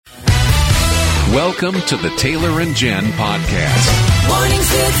Welcome to the Taylor and Jen podcast. Mornings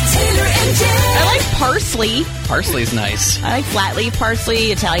with Taylor and Jen. I like parsley. Parsley's nice. I like flat leaf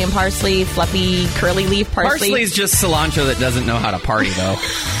parsley, Italian parsley, fluffy, curly leaf parsley. Parsley's just cilantro that doesn't know how to party, though.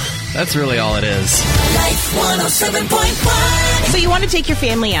 That's really all it is. Life 107.1. So you want to take your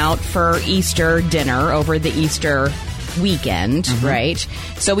family out for Easter dinner over the Easter weekend, right?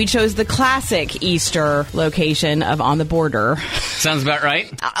 So we chose the classic Easter location of On the Border. Sounds about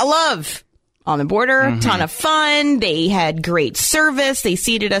right. I love On the Border. Ton of fun. They had great service. They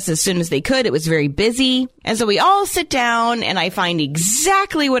seated us as soon as they could. It was very busy. And so we all sit down and I find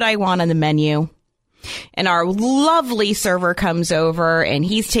exactly what I want on the menu. And our lovely server comes over and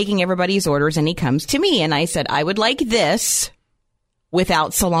he's taking everybody's orders and he comes to me and I said, I would like this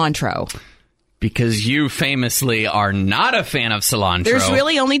without cilantro. Because you famously are not a fan of cilantro. There's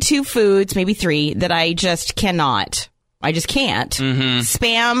really only two foods, maybe three, that I just cannot. I just can't.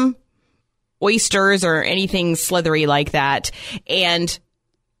 Spam, oysters, or anything slithery like that, and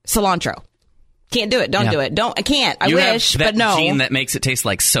cilantro. Can't do it. Don't do it. I can't. I wish, but no. Gene that makes it taste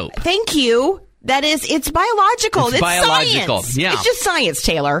like soap. Thank you. It's biological. It's biological. Science. Yeah. It's just science,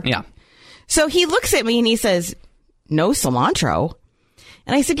 Taylor. Yeah. So he looks at me and he says, no cilantro.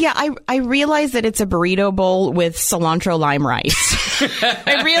 And I said, yeah, I realize that it's a burrito bowl with cilantro lime rice.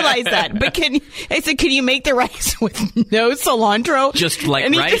 I realize that. But I said, can you make the rice with no cilantro? Just like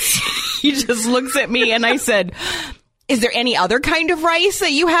and rice? He just looks at me and I said, is there any other kind of rice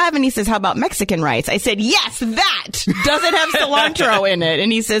that you have? And he says, how about Mexican rice? I said, yes, that. Does it have cilantro in it? And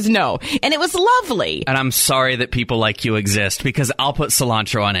he says, no. And it was lovely. And I'm sorry that people like you exist because I'll put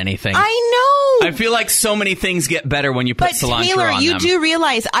cilantro on anything. I know. I feel like so many things get better when you put cilantro Taylor, on them. you do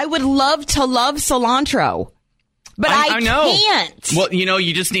realize I would love to love cilantro, but I know. can't. Well,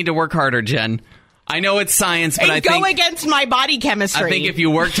 you just need to work harder, Jen. I know it's science, but I think... go against my body chemistry. I think if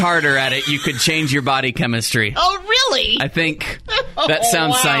you worked harder at it, you could change your body chemistry. Oh, really? I think that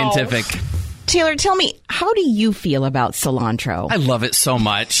sounds scientific. Taylor, tell me, how do you feel about cilantro? I love it so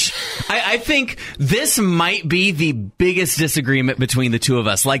much. I think this might be the biggest disagreement between the two of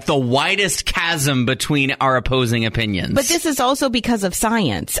us, like the widest chasm between our opposing opinions. But this is also because of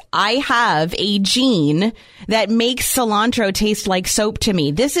science. I have a gene that makes cilantro taste like soap to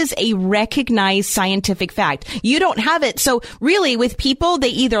me. This is a recognized scientific fact. You don't have it. So really, with people, they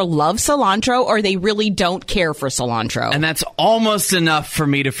either love cilantro or they really don't care for cilantro. And that's almost enough for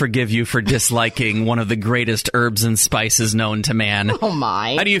me to forgive you for disliking one of the greatest herbs and spices known to man. Oh,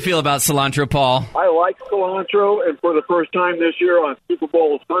 my. How do you feel about cilantro, Paul? I like cilantro, and for the first time this year on Super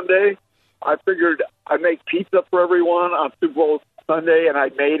Bowl Sunday, I figured I'd make pizza for everyone on Super Bowl Sunday, and I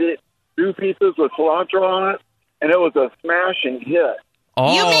made it. 2 pizzas with cilantro on it, and it was a smashing hit.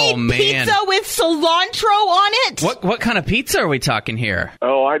 Oh, you made pizza with cilantro on it? What kind of pizza are we talking here?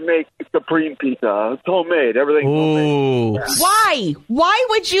 Oh, I make supreme pizza. It's homemade. Everything's homemade. Ooh. Why? Why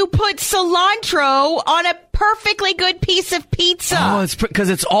would you put cilantro on a perfectly good piece of pizza? Oh, it's because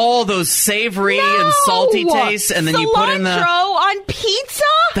it's all those savory and salty tastes, and then you put in the cilantro on pizza?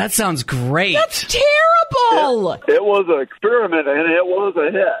 That sounds great. That's terrible. It was an experiment, and it was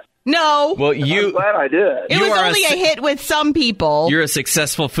a hit. No. Well, I'm glad I did. It was only a hit with some people. You're a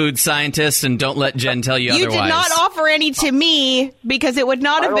successful food scientist, and don't let Jen tell you otherwise. You did not offer any to me because it would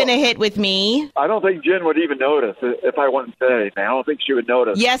not have been a hit with me. I don't think Jen would even notice if I wouldn't say anything. I don't think she would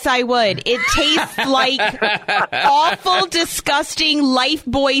notice. Yes, I would. It tastes like awful, disgusting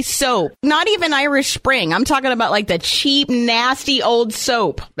Lifebuoy soap. Not even Irish Spring. I'm talking about like the cheap, nasty old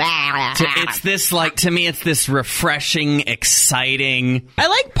soap. To me, it's this refreshing, exciting. I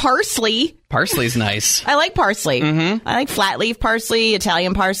like parsley. Parsley's nice. I like parsley. I like flat leaf parsley,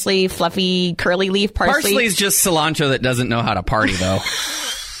 Italian parsley, fluffy, curly leaf parsley. Parsley's just cilantro that doesn't know how to party, though.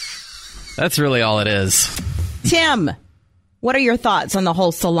 That's really all it is. Tim, what are your thoughts on the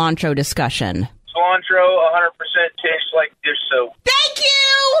whole cilantro discussion? Cilantro 100% tastes like dish soap.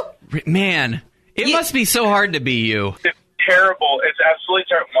 Thank you! Man, it must be so hard to be you. It's terrible. It's absolutely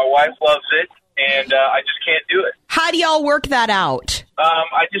terrible. My wife loves it, and I just can't do it. How do y'all work that out?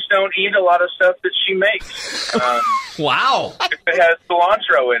 I just don't eat a lot of stuff that she makes. Wow. If it has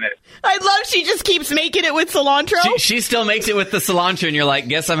cilantro in it. I love she just keeps making it with cilantro. She still makes it with the cilantro, and you're like,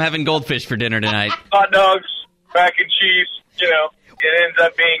 guess I'm having goldfish for dinner tonight. Hot dogs, mac and cheese, it ends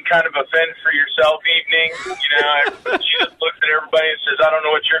up being kind of a fend for yourself evening. She just looks at everybody and says, I don't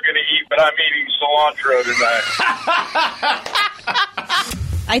know what you're going to eat, but I'm eating cilantro tonight.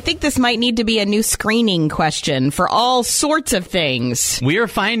 I think this might need to be a new screening question for all sorts of things. We are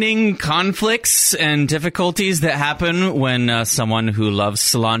finding conflicts and difficulties that happen when someone who loves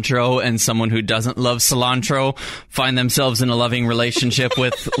cilantro and someone who doesn't love cilantro find themselves in a loving relationship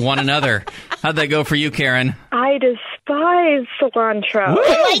with one another. How'd that go for you, Karen? I despise cilantro.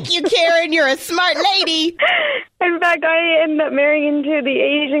 I like you, Karen. You're a smart lady. In fact, I ended up marrying into the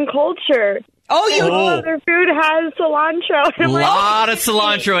Asian culture. All of their food has cilantro. A lot of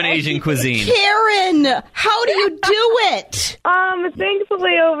cilantro in Asian cuisine. Karen, how do you do it?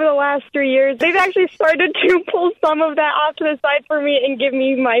 Thankfully, over the last 3 years, they've actually started to pull some of that off to the side for me and give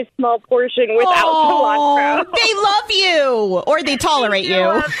me my small portion without cilantro. They love you, or they tolerate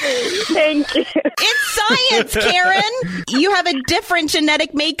you. Thank you. It's science, Karen. You have a different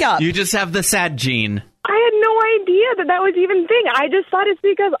genetic makeup. You just have the sad gene. I had no idea that was even a thing. I just thought it's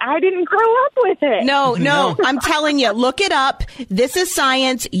because I didn't grow up with it. No, I'm telling you, look it up. This is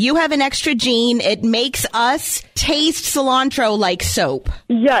science. You have an extra gene. It makes us taste cilantro like soap.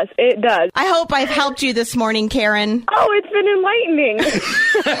 Yes, it does. I hope I've helped you this morning, Karen. Oh, it's been enlightening.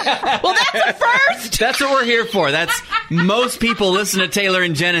 Well, that's a first. That's what we're here for. That's most people listen to Taylor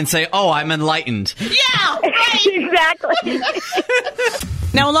and Jen and say, "Oh, I'm enlightened." Yeah, right. Exactly.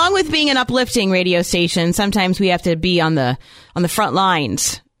 Now, along with being an uplifting radio station, sometimes we have to be on the front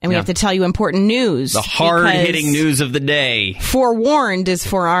lines, and we have to tell you important news. The hard-hitting news of the day. Forewarned is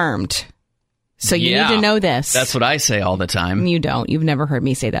forearmed. So you need to know this. That's what I say all the time. You don't. You've never heard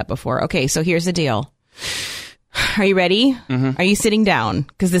me say that before. Okay, so here's the deal. Are you ready? Mm-hmm. Are you sitting down?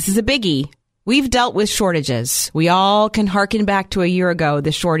 Because this is a biggie. We've dealt with shortages. We all can harken back to a year ago,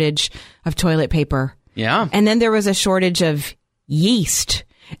 the shortage of toilet paper. Yeah. And then there was a shortage of yeast.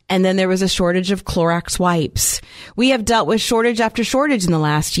 And then there was a shortage of Clorox wipes. We have dealt with shortage after shortage in the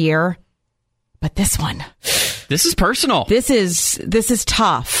last year. But this one. This is personal. This is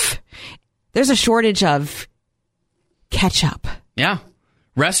tough. There's a shortage of ketchup. Yeah.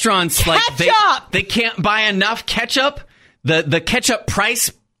 Restaurants, they can't buy enough ketchup. The ketchup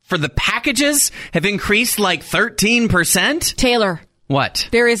price for the packages have increased like 13%. Taylor. What?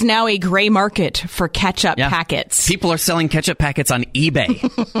 There is now a gray market for ketchup packets. People are selling ketchup packets on eBay.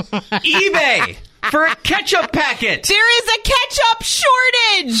 eBay for a ketchup packet. There is a ketchup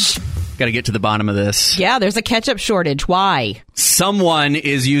shortage. Got to get to the bottom of this. Yeah, there's a ketchup shortage. Why? Someone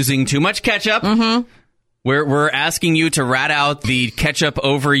is using too much ketchup. Mm-hmm. We're asking you to rat out the ketchup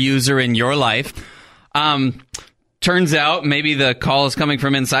overuser in your life. Turns out maybe the call is coming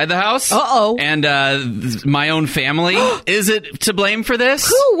from inside the house. Uh-oh. And my own family. Is it to blame for this?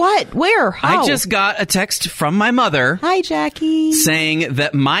 Who? What? Where? How? I just got a text from my mother. Hi, Jackie. Saying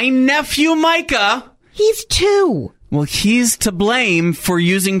that my nephew, Micah... He's 2. Well, he's to blame for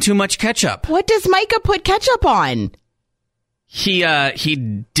using too much ketchup. What does Micah put ketchup on? He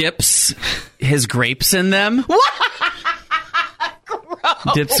dips his grapes in them.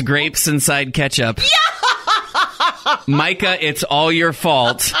 Gross. Dips grapes inside ketchup. Micah, it's all your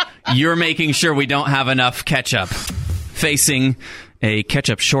fault. You're making sure we don't have enough ketchup. Facing a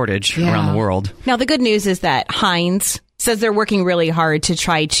ketchup shortage around the world. Now, the good news is that Heinz says they're working really hard to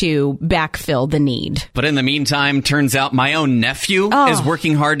try to backfill the need. But in the meantime, turns out my own nephew is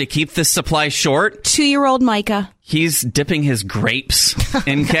working hard to keep this supply short. 2-year-old Micah. He's dipping his grapes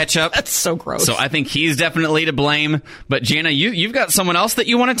in ketchup. That's so gross. So I think he's definitely to blame. But Jana, you've got someone else that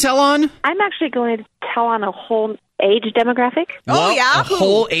you want to tell on? I'm actually going to tell on a whole age demographic. Oh, yeah? A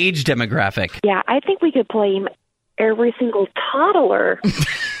whole age demographic. Yeah, I think we could blame every single toddler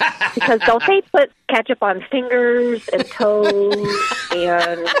because don't they put ketchup on fingers and toes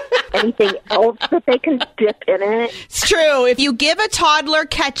and anything else that they can dip in it? It's true. If you give a toddler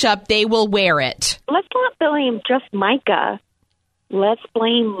ketchup, they will wear it. Let's not blame just Micah. Let's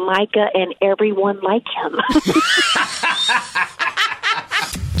blame Micah and everyone like him.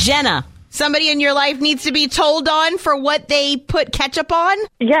 Jenna, somebody in your life needs to be told on for what they put ketchup on?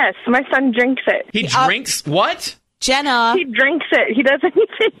 Yes, my son drinks it. He drinks what? Jenna. He drinks it. He doesn't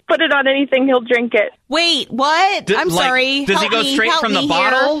put it on anything. He'll drink it. Wait, what? I'm sorry. Does he go straight from the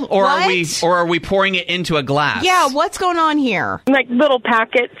bottle, or are we pouring it into a glass? Yeah, what's going on here? Like little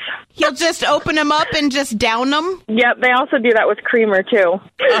packets. He'll just open them up and just down them? Yep, they also do that with creamer, too.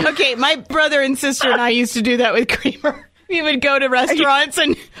 Okay, my brother and sister and I used to do that with creamer. We would go to restaurants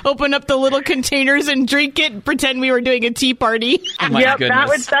and open up the little containers and drink it, pretend we were doing a tea party. Oh my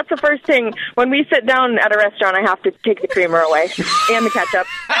goodness. That's the first thing. When we sit down at a restaurant, I have to take the creamer away and the ketchup.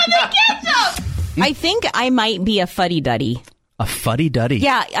 And the ketchup! I think I might be a fuddy-duddy. A fuddy-duddy.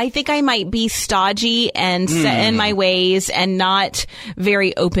 Yeah, I think I might be stodgy and set in my ways and not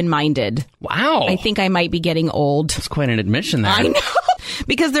very open-minded. Wow. I think I might be getting old. That's quite an admission there. I know.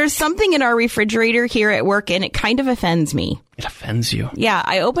 Because there's something in our refrigerator here at work, and it kind of offends me. It offends you. Yeah,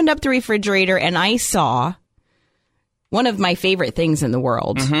 I opened up the refrigerator, and I saw one of my favorite things in the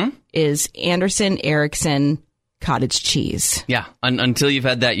world is Anderson Erickson cottage cheese. Yeah, until you've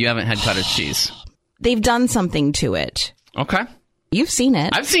had that, you haven't had cottage cheese. They've done something to it. Okay. You've seen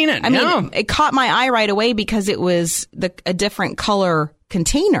it. I've seen it. I mean, it caught my eye right away because it was a different color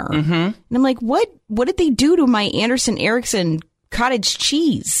container. And I'm like, what did they do to my Anderson Erickson cottage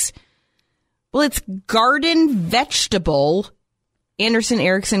cheese? Well, it's garden vegetable Anderson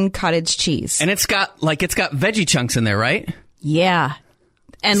Erickson cottage cheese. And it's got veggie chunks in there, right? Yeah.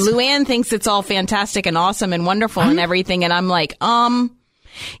 And Luann thinks it's all fantastic and awesome and wonderful and everything. And I'm like,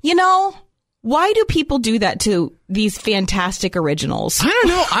 why do people do that to these fantastic originals? I don't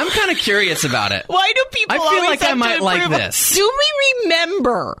know. I'm kind of curious about it. Why do people I feel always like have I might to like improve? this. Do we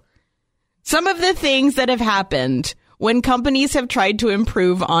remember some of the things that have happened when companies have tried to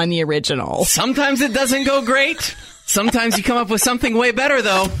improve on the original? Sometimes it doesn't go great. Sometimes you come up with something way better,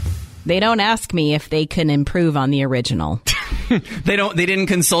 though. They don't ask me if they can improve on the original. They didn't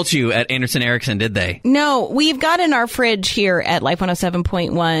consult you at Anderson Erickson, did they? No, we've got in our fridge here at Life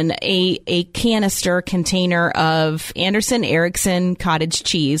 107.1 a canister container of Anderson Erickson cottage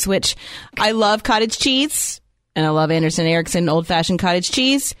cheese, which I love cottage cheese and I love Anderson Erickson old-fashioned cottage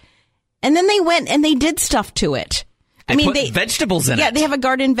cheese. And then they went and they did stuff to it. They put vegetables in it. Yeah, they have a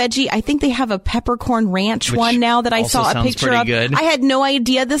garden veggie. I think they have a peppercorn ranch one now that I also saw a sounds picture pretty of. good. I had no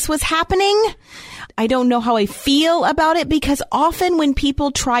idea this was happening. I don't know how I feel about it because often when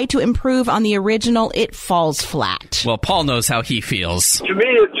people try to improve on the original, it falls flat. Well, Paul knows how he feels. To me,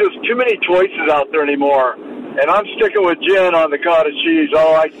 it's just too many choices out there anymore. And I'm sticking with Jen on the cottage cheese.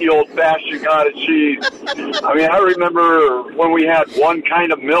 I like the old-fashioned cottage cheese. I mean, I remember when we had one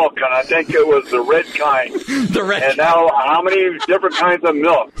kind of milk, and I think it was the red kind. The red. And now, how many different kinds of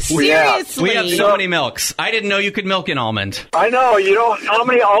milk we have? Seriously? We have so many milks. I didn't know you could milk an almond. I know. You know, how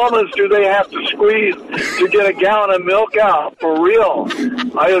many almonds do they have to squeeze to get a gallon of milk out? For real.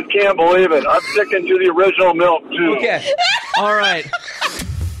 I just can't believe it. I'm sticking to the original milk, too. Okay. All right.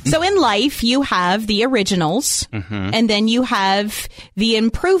 So in life, you have the originals, and then you have the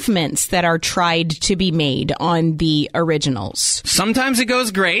improvements that are tried to be made on the originals. Sometimes it goes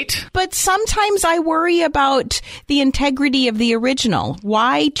great. But sometimes I worry about the integrity of the original.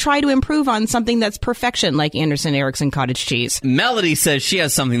 Why try to improve on something that's perfection, like Anderson Erickson cottage cheese? Melody says she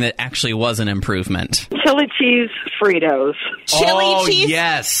has something that actually was an improvement. Chili cheese Fritos. Chili cheese?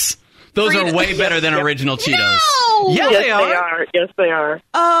 Yes. Those are way better than original Cheetos. No! Yeah, Yes, they are. Yes, they are.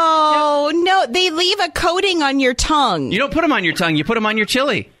 Oh, no. They leave a coating on your tongue. You don't put them on your tongue. You put them on your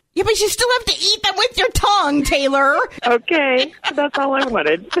chili. Yeah, but you still have to eat them with your tongue, Taylor. Okay, that's all I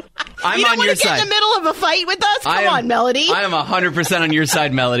wanted. I'm You don't on want your to get side. in the middle of a fight with us? Come on, Melody. I am 100% on your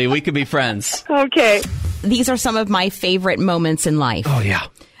side, Melody. We could be friends. Okay. These are some of my favorite moments in life. Oh, yeah.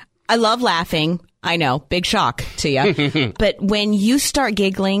 I love laughing. I know, big shock to you. But when you start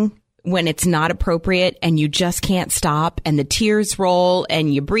giggling when it's not appropriate and you just can't stop and the tears roll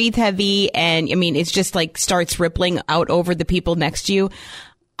and you breathe heavy and, I mean, it's just like starts rippling out over the people next to you.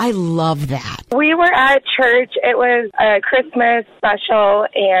 I love that. We were at church. It was a Christmas special,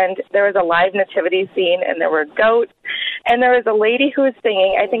 and there was a live nativity scene, and there were goats, and there was a lady who was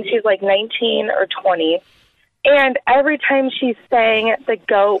singing. I think she's like 19 or 20. And every time she sang, the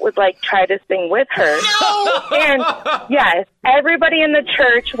goat would like try to sing with her. No! And yes, everybody in the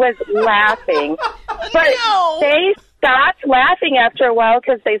church was laughing. But No! they stopped laughing after a while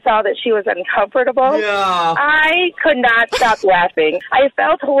because they saw that she was uncomfortable. Yeah. I could not stop laughing. I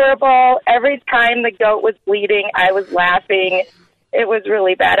felt horrible. Every time the goat was bleeding, I was laughing. It was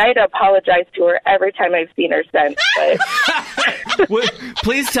really bad. I had to apologize to her every time I've seen her since. But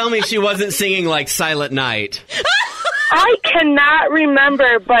Please tell me she wasn't singing like Silent Night. I cannot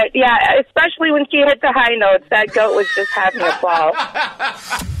remember, but yeah, especially when she hit the high notes, that goat was just having a ball.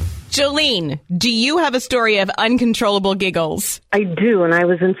 Jolene, do you have a story of uncontrollable giggles? I do, and I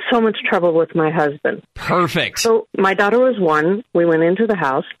was in so much trouble with my husband. Perfect. So my daughter was 1. We went into the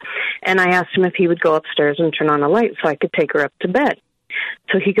house, and I asked him if he would go upstairs and turn on a light so I could take her up to bed.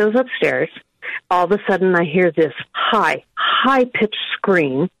 So he goes upstairs. All of a sudden, I hear this high-pitched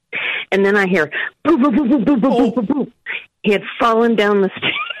scream, and then I hear boo, boo, boo, boo, boo, boo, boo, boo, boo. He had fallen down the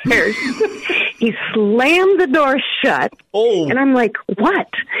stairs. He slammed the door shut, and I'm like, what?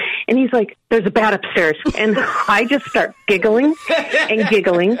 And he's like, there's a bat upstairs. And I just start giggling and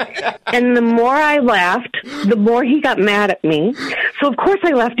giggling. And the more I laughed, the more he got mad at me. So, of course,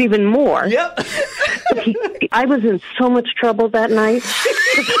 I laughed even more. Yep. I was in so much trouble that night.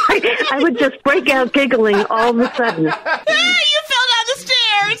 I would just break out giggling all of a sudden. You fell down the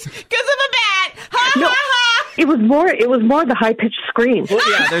stairs because of a bat. Ha, No, ha, ha. it was more the high-pitched scream. Well,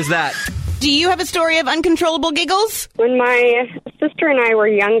 yeah, there's that. Do you have a story of uncontrollable giggles? When my sister and I were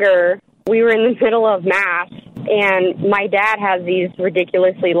younger, we were in the middle of Mass, and my dad has these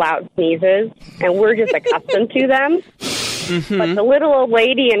ridiculously loud sneezes, and we're just accustomed to them. Mm-hmm. But the little old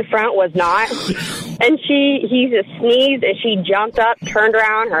lady in front was not. And he just sneezed, and she jumped up, turned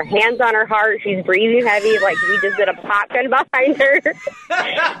around, her hands on her heart. She's breathing heavy, like we just did a shotgun behind her.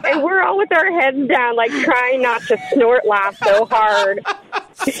 And we're all with our heads down, like trying not to snort laugh so hard.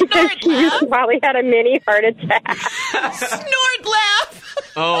 Because she probably had a mini heart attack. Snort laugh.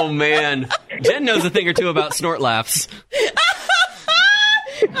 Oh, man. Jen knows a thing or two about snort laughs.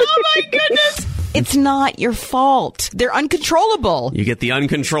 Oh, my goodness. It's not your fault. They're uncontrollable. You get the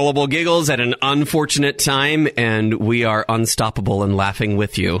uncontrollable giggles at an unfortunate time, and we are unstoppable and laughing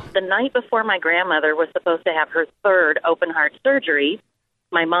with you. The night before my grandmother was supposed to have her third open heart surgery,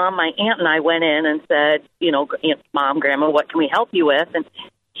 my mom, my aunt, and I went in and said, Mom, Grandma, what can we help you with? And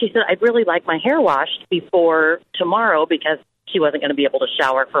she said, I'd really like my hair washed before tomorrow because she wasn't going to be able to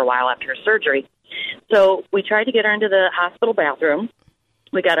shower for a while after her surgery. So we tried to get her into the hospital bathroom.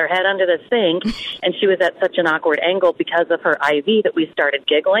 We got her head under the sink, and she was at such an awkward angle because of her IV that we started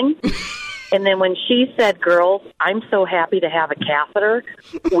giggling. And then when she said, girls, I'm so happy to have a catheter,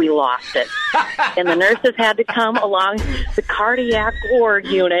 we lost it. And the nurses had to come along the cardiac ward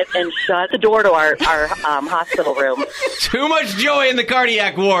unit and shut the door to our hospital room. Too much joy in the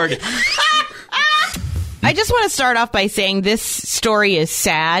cardiac ward. I just want to start off by saying this story is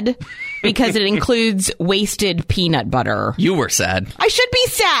sad because it includes wasted peanut butter. You were sad. I should be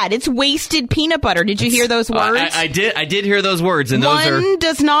sad. It's wasted peanut butter. Did you hear those words? I did hear those words, and One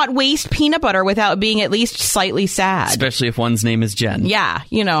does not waste peanut butter without being at least slightly sad. especially if one's name is Jen. Yeah,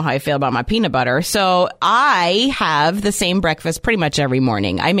 you know how I feel about my peanut butter. So I have the same breakfast pretty much every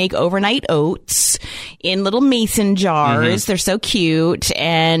morning. I make overnight oats in little mason jars. They're so cute.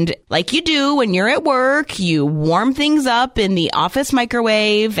 And like you do when you're at work, you warm things up in the office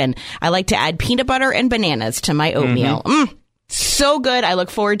microwave. And I like to add peanut butter and bananas to my oatmeal. So good. I look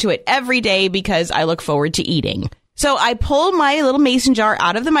forward to it every day because I look forward to eating. So I pull my little mason jar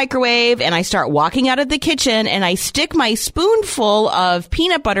out of the microwave and I start walking out of the kitchen and I stick my spoonful of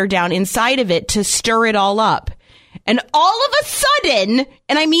peanut butter down inside of it to stir it all up. And all of a sudden,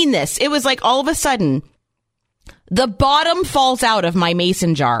 and I mean this, it was like all of a sudden, the bottom falls out of my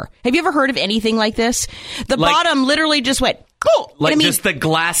mason jar. Have you ever heard of anything like this? The bottom literally just went, cool. Like just the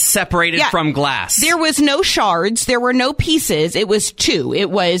glass separated from glass. There was no shards. There were no pieces. It was two. It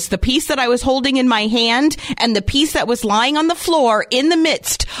was the piece that I was holding in my hand and the piece that was lying on the floor in the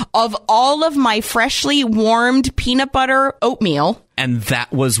midst of all of my freshly warmed peanut butter oatmeal. And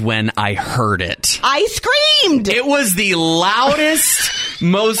that was when I heard it. I screamed. It was the loudest,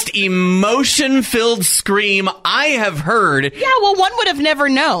 most emotion-filled scream I have heard. Yeah, well, one would have never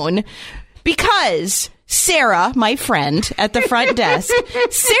known because Sarah, my friend at the front desk,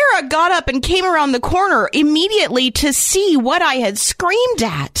 Sarah got up and came around the corner immediately to see what I had screamed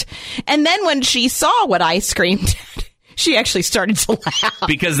at. And then when she saw what I screamed at, she actually started to laugh.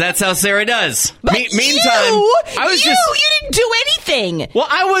 Because that's how Sarah does. But meantime, you didn't do anything. Well,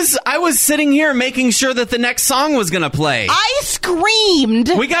 I was sitting here making sure that the next song was going to play. I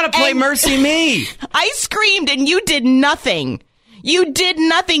screamed. We got to play Mercy Me. I screamed and you did nothing. You did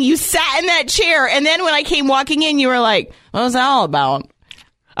nothing. You sat in that chair. And then when I came walking in, you were like, what was that all about?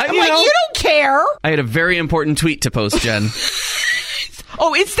 I'm like, you don't care. I had a very important tweet to post, Jen.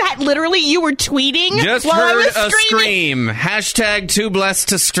 Oh, is that literally you were tweeting? Just while heard I was a screaming? scream. Hashtag too blessed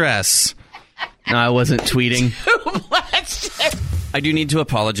to stress. No, I wasn't tweeting. I do need to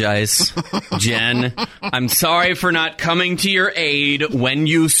apologize, Jen. I'm sorry for not coming to your aid when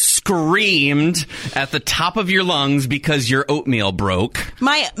you screamed at the top of your lungs because your oatmeal broke.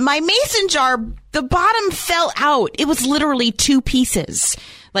 My mason jar, the bottom fell out. It was literally two pieces.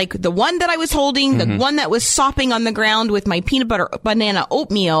 Like the one that I was holding, the one that was sopping on the ground with my peanut butter banana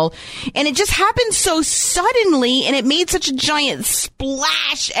oatmeal. And it just happened so suddenly and it made such a giant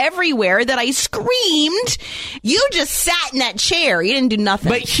splash everywhere that I screamed. You just sat in that chair. You didn't do nothing.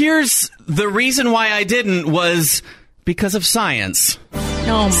 But here's the reason why I didn't was because of science.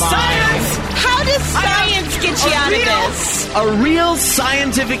 Oh, my. Science! How does science get you out of this? A real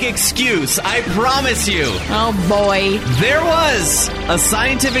scientific excuse, I promise you. Oh, boy. There was a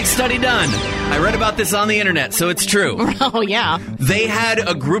scientific study done. I read about this on the internet, so it's true. Oh, yeah. They had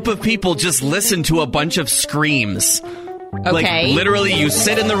a group of people just listen to a bunch of screams. Okay. Like, literally, you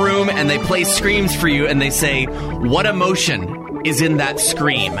sit in the room and they play screams for you and they say, what emotion is in that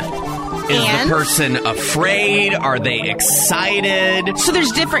scream? Is And? the person afraid? Are they excited? So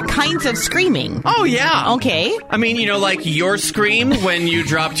there's different kinds of screaming. Oh, yeah. Okay. I mean, you know, like your scream when you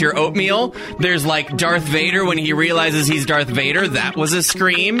dropped your oatmeal. There's like Darth Vader when he realizes he's Darth Vader. That was a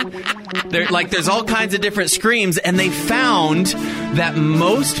scream. There's all kinds of different screams. And they found that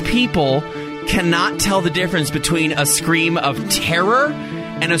most people cannot tell the difference between a scream of terror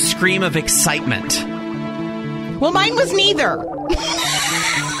and a scream of excitement. Well, mine was neither.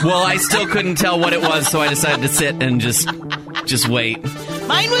 Well, I still couldn't tell what it was, so I decided to sit and just wait.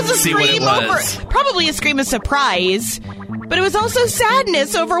 Mine was a See what it scream was. over, probably a scream of surprise, but it was also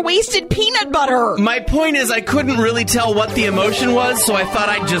sadness over wasted peanut butter. My point is I couldn't really tell what the emotion was, so I thought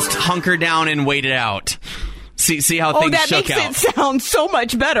I'd just hunker down and wait it out. See how things shook out. Oh, that makes it sound so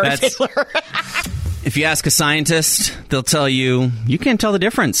much better, Taylor. If you ask a scientist, they'll tell you can't tell the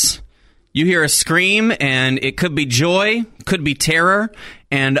difference. You hear a scream, and it could be joy, could be terror,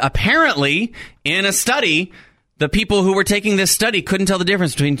 and apparently, in a study, the people who were taking this study couldn't tell the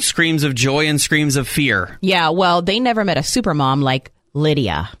difference between screams of joy and screams of fear. Yeah, well, they never met a supermom like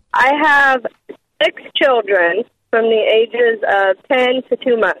Lydia. I have 6 children from the ages of 10 to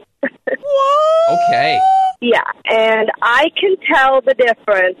 2 months. Okay. Yeah, and I can tell the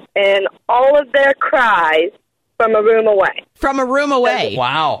difference in all of their cries from a room away. From a room away?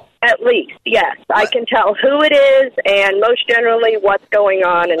 Wow. At least, yes. I can tell who it is and most generally what's going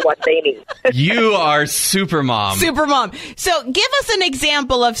on and what they need. You are Supermom. Supermom. So give us an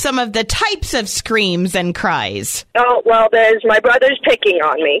example of some of the types of screams and cries. Oh, well, there's my brother's picking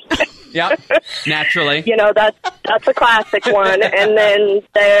on me. Yep, naturally. You know, that's a classic one. And then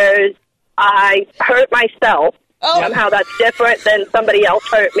there's I hurt myself. Oh. Somehow that's different than somebody else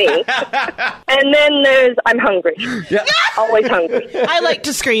hurt me. And then there's I'm hungry. Yeah. Always hungry. I like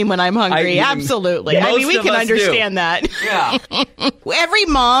to scream when I'm hungry. Absolutely. I mean, we can understand that. Yeah. Every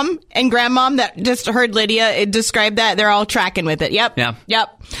mom and grandmom that just heard Lydia describe that, they're all tracking with it. Yep. Yeah.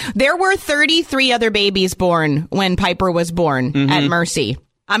 Yep. There were 33 other babies born when Piper was born at Mercy.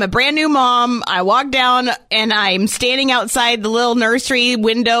 I'm a brand new mom. I walk down and I'm standing outside the little nursery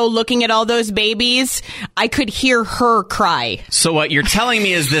window looking at all those babies. I could hear her cry. So what you're telling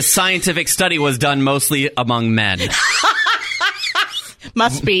me is this scientific study was done mostly among men.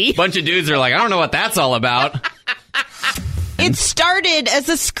 Must be. Bunch of dudes are like, I don't know what that's all about. It started as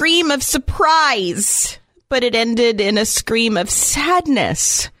a scream of surprise, but it ended in a scream of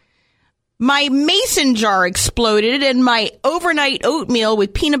sadness. My mason jar exploded, and my overnight oatmeal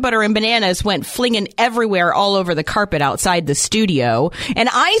with peanut butter and bananas went flinging everywhere all over the carpet outside the studio. And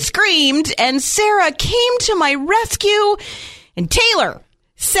I screamed, and Sarah came to my rescue, and Taylor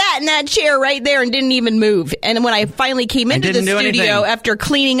sat in that chair right there and didn't even move. And when I finally came into the studio after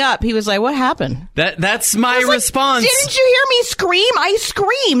cleaning up, he was like, what happened? That's my response. Didn't you hear me scream? I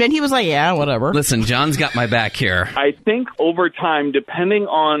screamed. And he was like, yeah, whatever. Listen, John's got my back here. I think over time, depending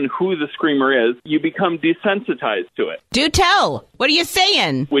on who the screamer is, you become desensitized to it. Do tell. What are you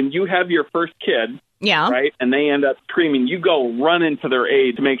saying? When you have your first kid, yeah, right, and they end up screaming, you go run into their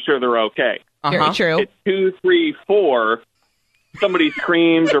aid to make sure they're okay. Very true. At 2, 3, 4, somebody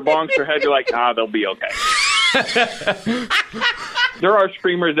screams or bonks their head, you're like, they'll be okay. There are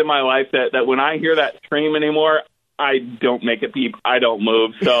screamers in my life that when I hear that scream anymore, I don't make a peep. I don't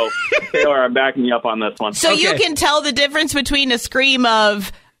move. So, Taylor, I'm backing you up on this one. So you can tell the difference between a scream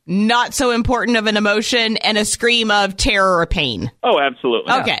of not so important of an emotion and a scream of terror or pain. Oh,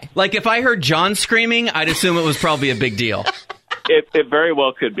 absolutely. Okay. Yeah. Like if I heard John screaming, I'd assume it was probably a big deal. It very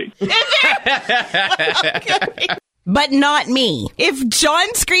well could be. Okay. But not me. If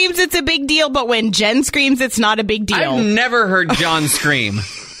John screams, it's a big deal, but when Jen screams, it's not a big deal. I've never heard John scream.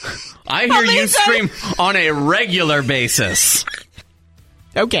 I hear you scream on a regular basis.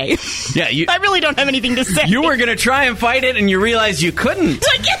 Okay. Yeah, I really don't have anything to say. You were going to try and fight it, and you realized you couldn't.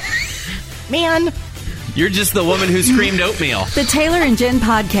 Man. You're just the woman who screamed oatmeal. The Taylor and Jen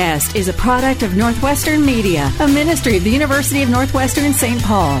podcast is a product of Northwestern Media, a ministry of the University of Northwestern in St.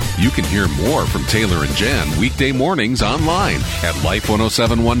 Paul. You can hear more from Taylor and Jen weekday mornings online at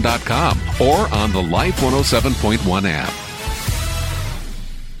life1071.com or on the Life 107.1 app.